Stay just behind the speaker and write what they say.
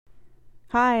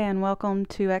Hi, and welcome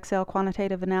to Excel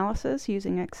Quantitative Analysis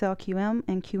using Excel QM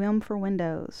and QM for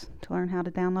Windows. To learn how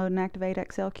to download and activate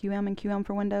Excel QM and QM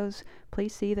for Windows,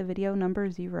 please see the video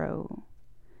number 0.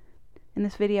 In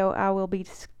this video, I will be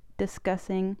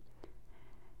discussing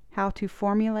how to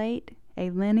formulate a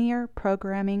linear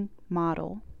programming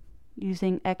model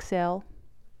using Excel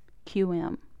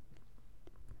QM.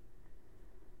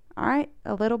 Alright,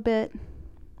 a little bit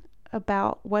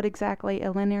about what exactly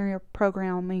a linear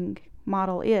programming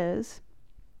model is.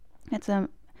 It's a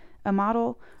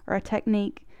model or a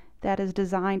technique that is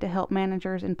designed to help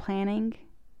managers in planning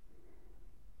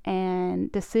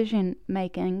and decision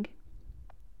making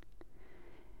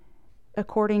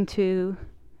according to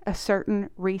a certain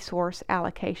resource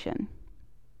allocation.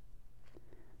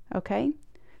 Okay,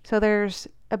 so there's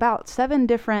about 7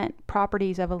 different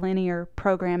properties of a linear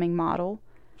programming model.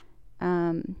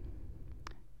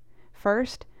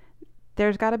 First,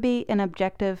 there's got to be an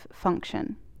objective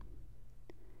function.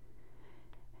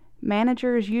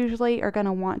 Managers usually are going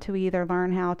to want to either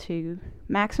learn how to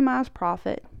maximize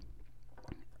profit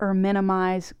or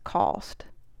minimize cost.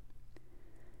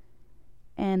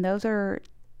 And those are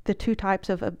the 2 types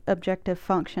of objective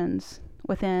functions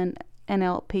within an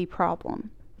LP problem.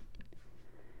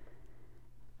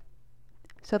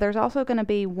 So there's also going to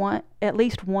be at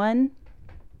least one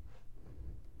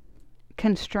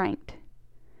constraint.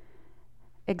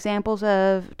 Examples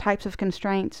of types of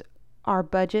constraints are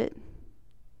budget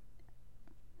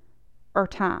or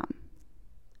time.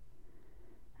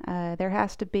 There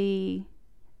has to be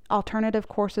alternative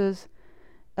courses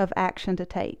of action to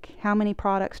take. How many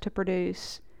products to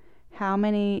produce, how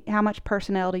much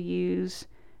personnel to use,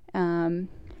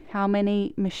 how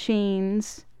many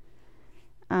machines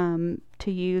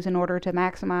to use in order to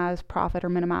maximize profit or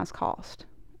minimize cost.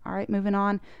 All right, moving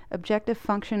on. Objective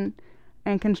function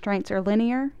and constraints are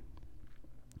linear.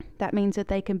 That means that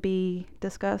they can be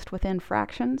discussed within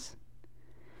fractions.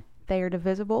 They are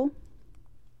divisible.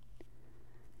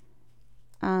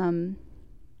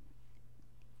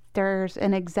 There's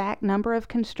an exact number of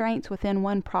constraints within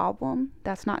one problem.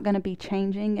 That's not going to be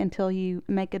changing until you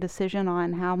make a decision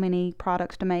on how many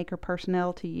products to make or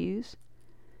personnel to use.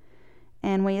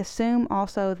 And we assume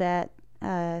also that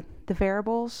the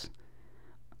variables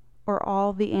or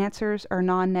all the answers are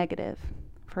non-negative.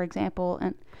 For example,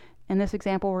 in this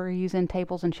example, we're using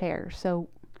tables and chairs. So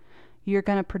you're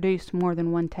going to produce more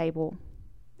than one table.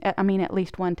 At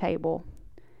least one table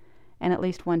and at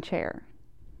least one chair.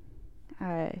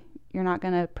 You're not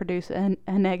going to produce a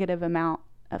negative amount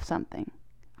of something.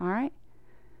 All right.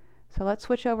 So let's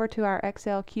switch over to our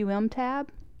Excel QM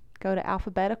tab. Go to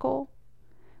alphabetical,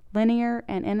 linear,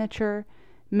 and integer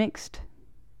mixed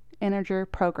integer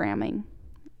programming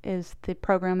is the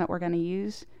program that we're going to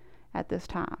use at this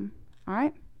time. All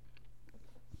right.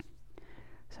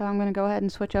 So I'm going to go ahead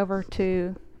and switch over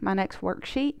to my next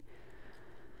worksheet.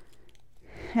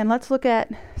 And let's look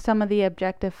at some of the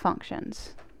objective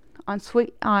functions.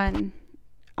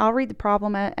 I'll read the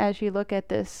problem as you look at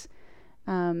this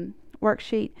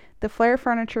worksheet. The Flair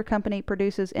Furniture Company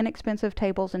produces inexpensive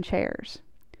tables and chairs.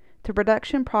 The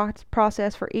production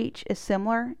process for each is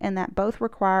similar in that both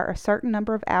require a certain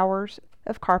number of hours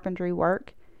of carpentry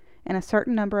work and a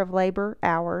certain number of labor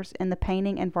hours in the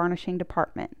painting and varnishing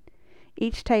department.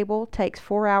 Each table takes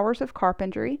 4 hours of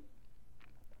carpentry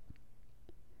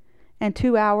and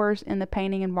 2 hours in the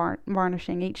painting and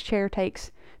varnishing. Each chair takes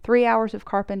 3 hours of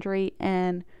carpentry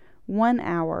and 1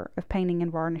 hour of painting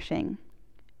and varnishing.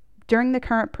 During the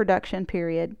current production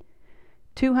period,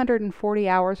 240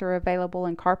 hours are available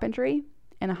in carpentry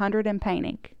and 100 in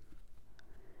painting.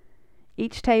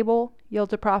 Each table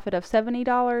yields a profit of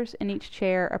 $70 and each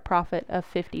chair a profit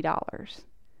of $50.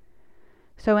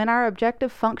 So in our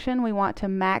objective function, we want to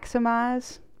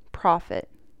maximize profit.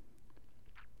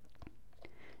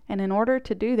 And in order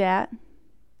to do that,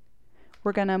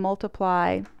 we're going to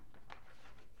multiply,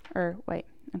 In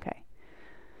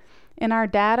our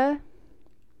data,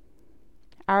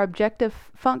 our objective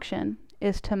function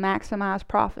is to maximize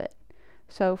profit.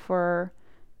 So for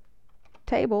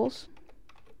tables,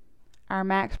 our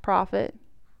max profit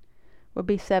would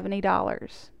be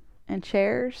 $70. And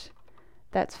chairs,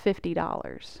 that's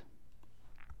 $50.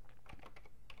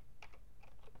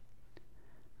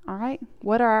 All right,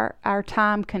 what are our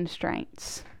time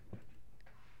constraints?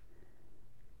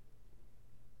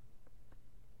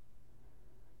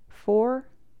 Four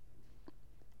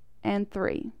and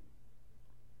 3.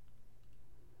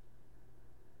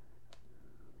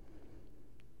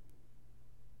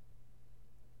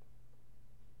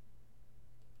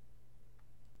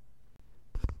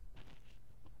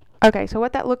 Okay, so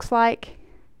what that looks like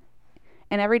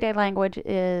in everyday language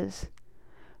is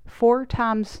 4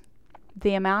 times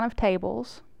the amount of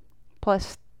tables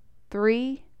plus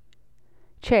 3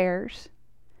 chairs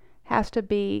has to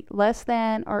be less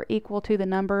than or equal to the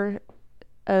number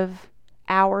of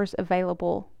hours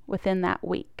available within that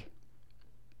week.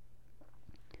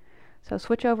 So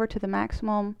switch over to the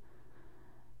maximum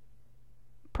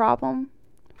problem.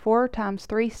 4 times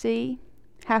 3c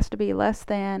has to be less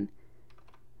than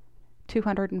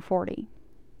 240.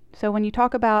 So when you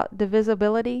talk about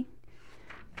divisibility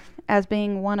as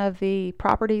being one of the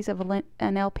properties of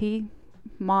an LP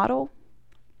model,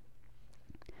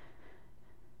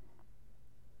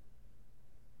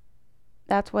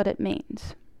 that's what it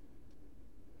means.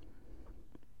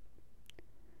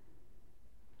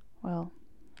 Well,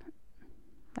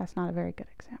 that's not a very good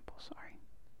example, sorry.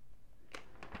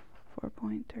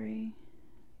 4.3.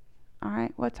 All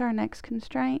right, what's our next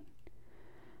constraint?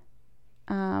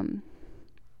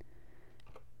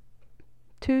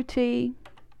 2t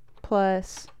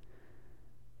plus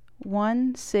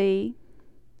 1c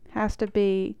has to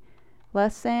be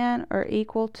less than or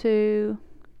equal to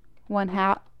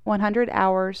 100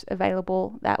 hours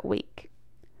available that week.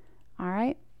 All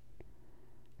right,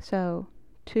 so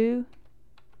 2,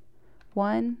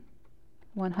 1,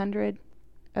 100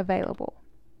 available.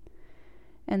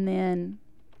 And then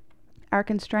our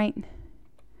constraint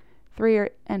 3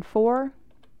 and 4,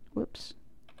 whoops,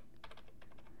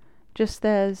 just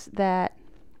says that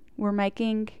we're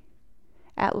making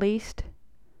at least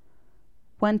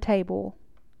 1 table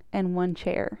and 1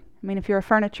 chair. I mean, if you're a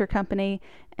furniture company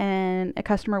and a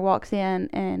customer walks in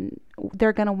and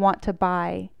they're going to want to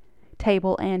buy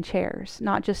table and chairs,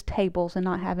 not just tables and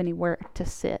not have anywhere to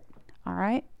sit. All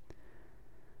right.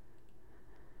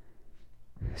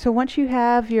 So once you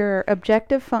have your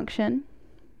objective function,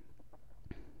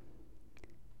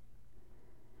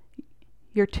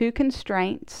 your 2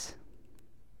 constraints,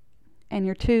 and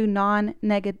your 2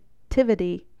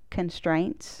 non-negativity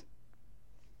constraints,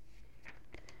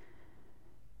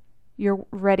 you're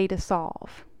ready to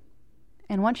solve.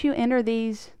 And once you enter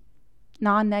these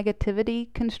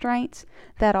non-negativity constraints,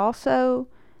 that also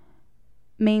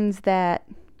means that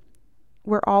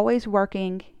we're always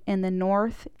working in the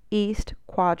northeast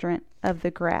quadrant of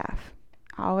the graph.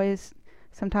 I always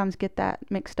sometimes get that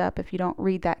mixed up if you don't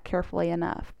read that carefully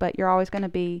enough, but you're always going to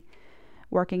be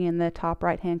working in the top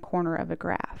right hand corner of a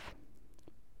graph.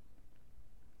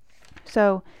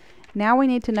 So now we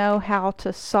need to know how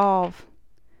to solve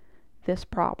this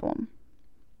problem.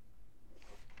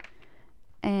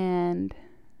 And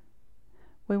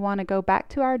we want to go back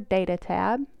to our data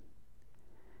tab,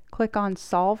 click on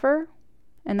solver,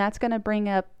 and that's going to bring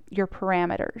up your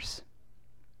parameters.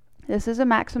 This is a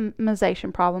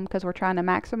maximization problem because we're trying to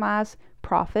maximize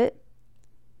profit.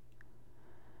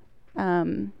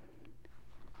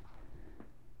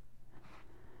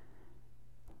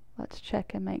 Let's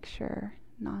check and make sure.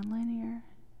 Nonlinear.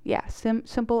 Yeah,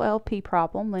 simple LP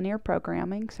problem, linear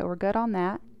programming, so we're good on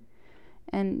that.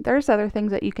 And there's other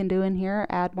things that you can do in here.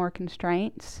 Add more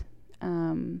constraints,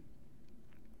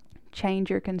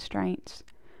 change your constraints.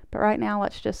 But right now,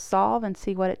 let's just solve and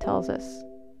see what it tells us.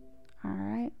 All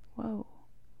right, whoa.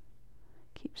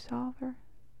 Keep solver,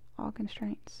 all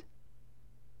constraints.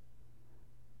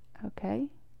 Okay.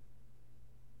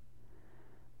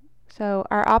 So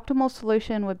our optimal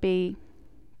solution would be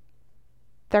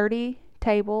 30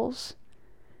 tables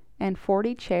and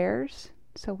 40 chairs.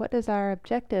 So what does our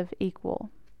objective equal?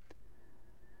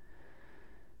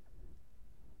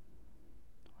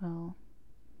 Well,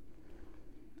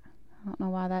 I don't know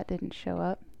why that didn't show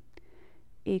up.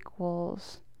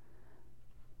 Equals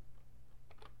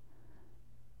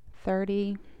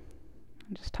 30,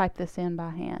 I'll just type this in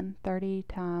by hand. 30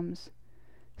 times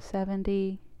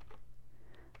 70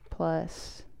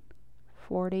 plus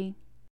 40